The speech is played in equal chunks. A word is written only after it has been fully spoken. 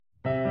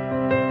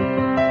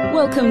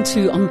Welcome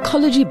to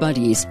Oncology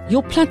Buddies,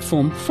 your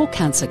platform for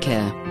cancer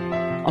care.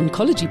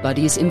 Oncology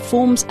Buddies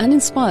informs and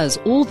inspires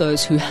all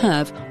those who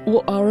have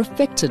or are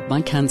affected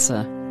by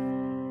cancer.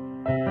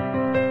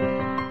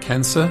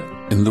 Cancer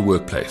in the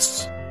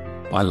Workplace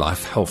by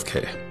Life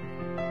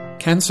Healthcare.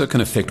 Cancer can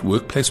affect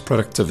workplace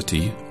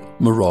productivity,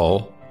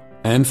 morale,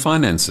 and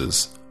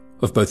finances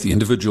of both the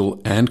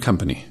individual and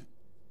company.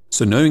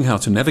 So knowing how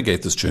to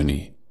navigate this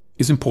journey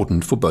is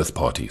important for both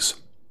parties.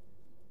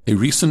 A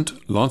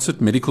recent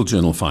Lancet Medical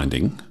Journal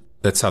finding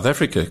that South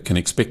Africa can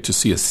expect to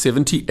see a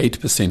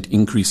 78%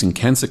 increase in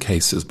cancer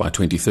cases by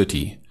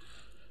 2030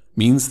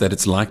 means that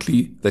it's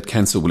likely that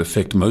cancer will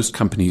affect most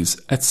companies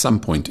at some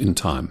point in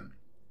time.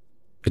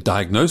 A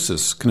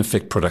diagnosis can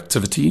affect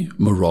productivity,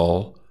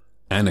 morale,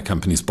 and a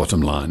company's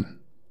bottom line.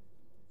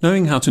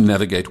 Knowing how to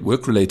navigate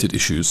work-related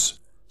issues,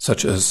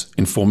 such as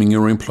informing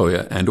your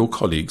employer and/or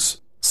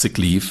colleagues, sick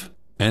leave,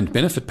 and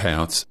benefit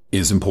payouts,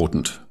 is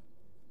important.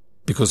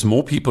 Because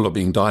more people are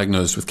being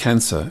diagnosed with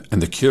cancer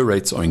and the cure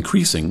rates are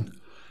increasing,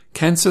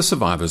 cancer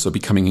survivors are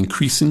becoming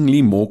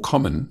increasingly more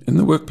common in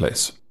the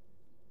workplace.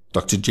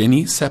 Dr.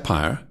 Jenny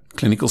Sapphire,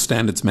 Clinical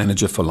Standards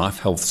Manager for Life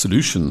Health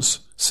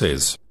Solutions,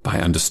 says, by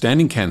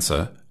understanding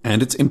cancer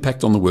and its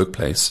impact on the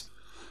workplace,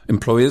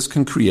 employers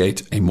can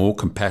create a more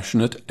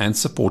compassionate and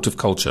supportive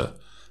culture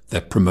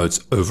that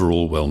promotes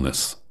overall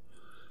wellness.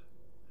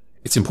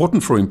 It's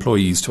important for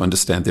employees to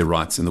understand their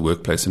rights in the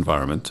workplace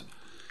environment,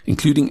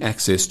 including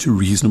access to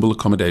reasonable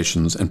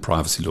accommodations and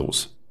privacy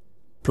laws.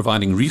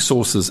 Providing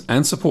resources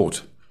and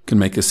support can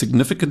make a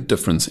significant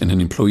difference in an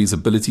employee's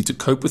ability to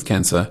cope with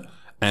cancer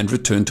and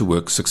return to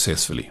work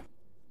successfully.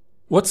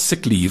 What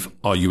sick leave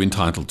are you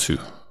entitled to?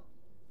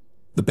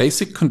 The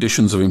Basic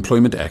Conditions of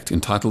Employment Act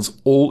entitles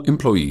all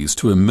employees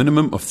to a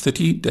minimum of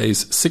 30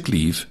 days sick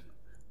leave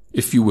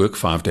if you work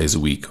 5 days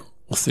a week,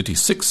 or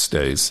 36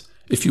 days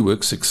if you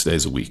work 6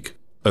 days a week,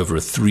 over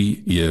a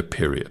 3-year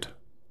period.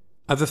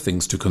 Other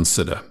things to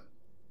consider.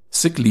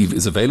 Sick leave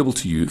is available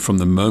to you from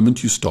the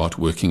moment you start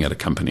working at a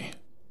company.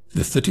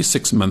 The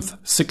 36-month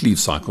sick leave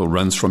cycle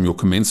runs from your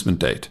commencement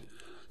date,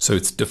 so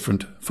it's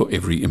different for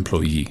every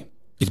employee.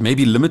 It may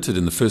be limited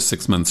in the first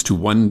 6 months to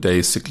 1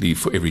 day sick leave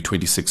for every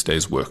 26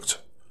 days worked.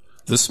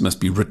 This must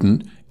be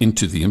written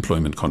into the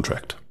employment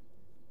contract.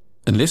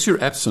 Unless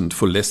you're absent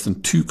for less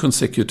than 2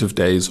 consecutive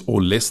days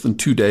or less than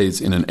 2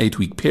 days in an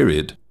 8-week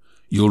period,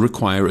 you'll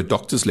require a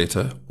doctor's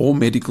letter or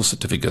medical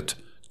certificate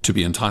to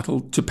be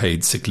entitled to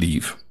paid sick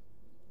leave.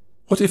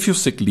 What if your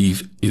sick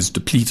leave is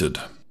depleted?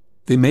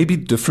 There may be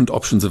different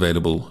options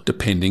available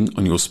depending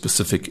on your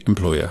specific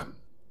employer.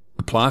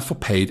 Apply for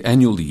paid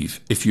annual leave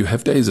if you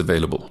have days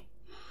available.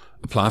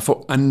 Apply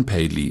for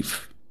unpaid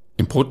leave.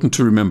 Important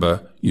to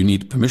remember, you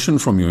need permission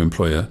from your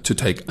employer to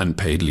take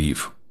unpaid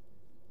leave.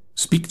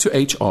 Speak to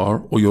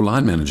HR or your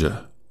line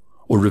manager,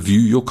 or review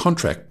your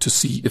contract to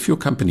see if your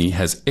company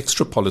has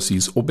extra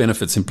policies or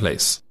benefits in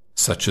place,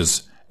 such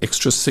as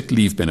extra sick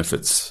leave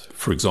benefits,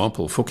 for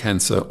example, for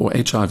cancer or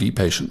HIV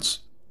patients.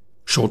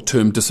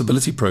 Short-term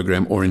disability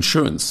program or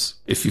insurance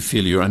if you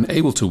feel you're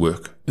unable to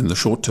work in the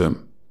short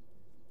term.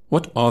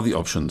 What are the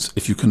options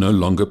if you can no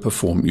longer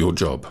perform your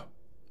job?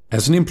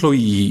 As an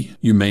employee,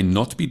 you may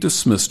not be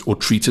dismissed or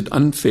treated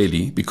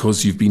unfairly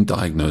because you've been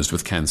diagnosed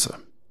with cancer.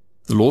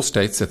 The law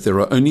states that there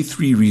are only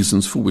 3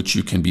 reasons for which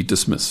you can be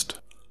dismissed: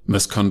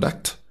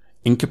 misconduct,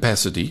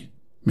 incapacity,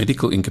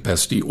 medical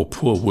incapacity or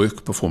poor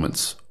work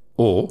performance,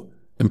 or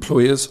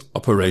employer's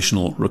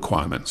operational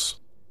requirements.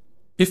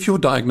 If your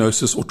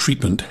diagnosis or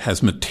treatment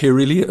has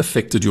materially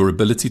affected your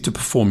ability to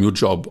perform your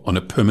job on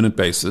a permanent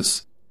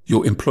basis,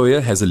 your employer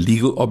has a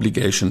legal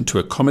obligation to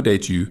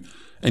accommodate you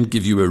and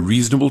give you a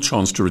reasonable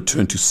chance to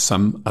return to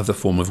some other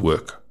form of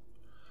work.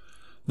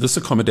 This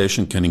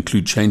accommodation can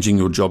include changing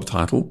your job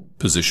title,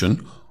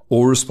 position,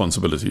 or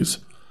responsibilities,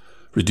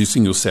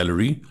 reducing your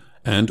salary,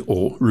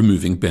 and/or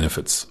removing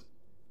benefits.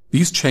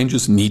 These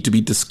changes need to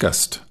be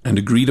discussed and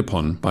agreed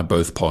upon by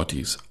both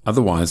parties,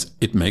 otherwise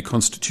it may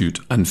constitute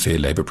unfair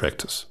labor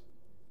practice.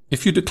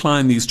 If you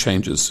decline these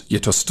changes,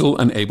 yet are still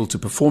unable to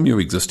perform your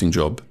existing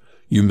job,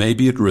 you may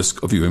be at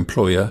risk of your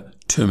employer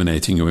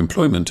terminating your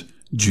employment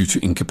due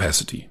to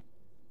incapacity.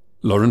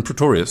 Lauren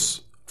Pretorius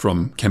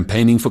from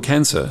Campaigning for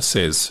Cancer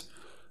says,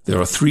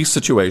 there are 3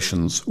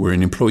 situations where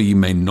an employee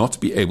may not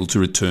be able to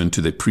return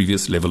to their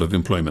previous level of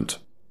employment.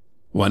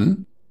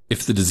 1,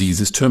 if the disease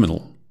is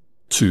terminal.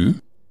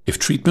 2, if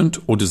treatment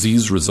or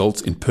disease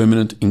results in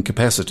permanent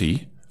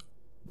incapacity,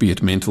 be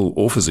it mental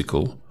or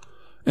physical.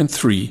 And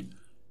 3,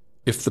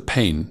 if the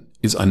pain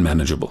is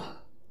unmanageable.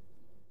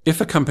 If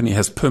a company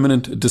has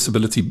permanent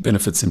disability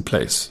benefits in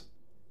place,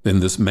 then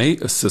this may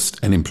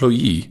assist an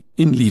employee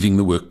in leaving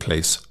the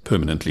workplace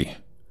permanently.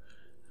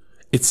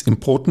 It's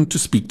important to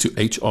speak to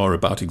HR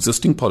about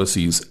existing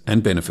policies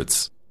and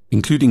benefits,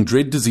 including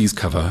dread disease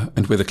cover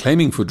and whether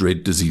claiming for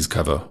dread disease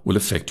cover will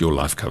affect your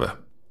life cover.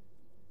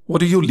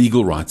 What are your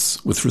legal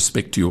rights with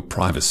respect to your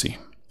privacy?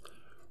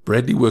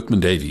 Bradley Workman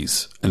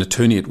Davies, an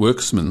attorney at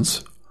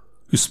Worksmans,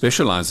 who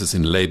specializes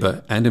in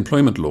labor and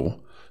employment law,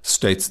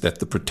 states that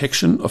the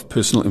Protection of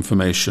Personal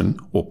Information,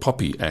 or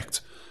POPI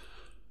Act,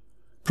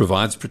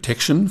 provides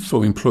protection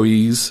for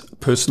employees'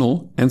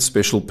 personal and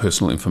special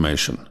personal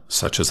information,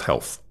 such as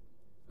health.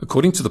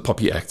 According to the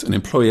POPI Act, an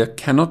employer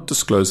cannot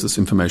disclose this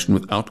information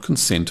without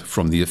consent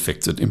from the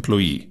affected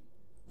employee.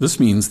 This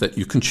means that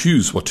you can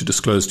choose what to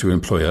disclose to your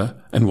employer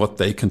and what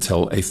they can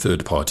tell a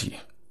third party.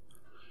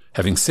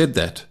 Having said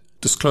that,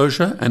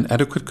 disclosure and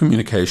adequate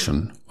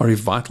communication are a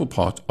vital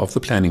part of the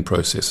planning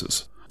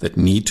processes that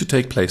need to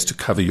take place to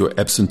cover your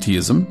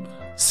absenteeism,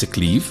 sick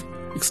leave,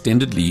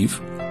 extended leave,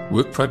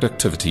 work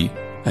productivity,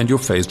 and your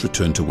phased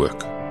return to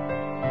work.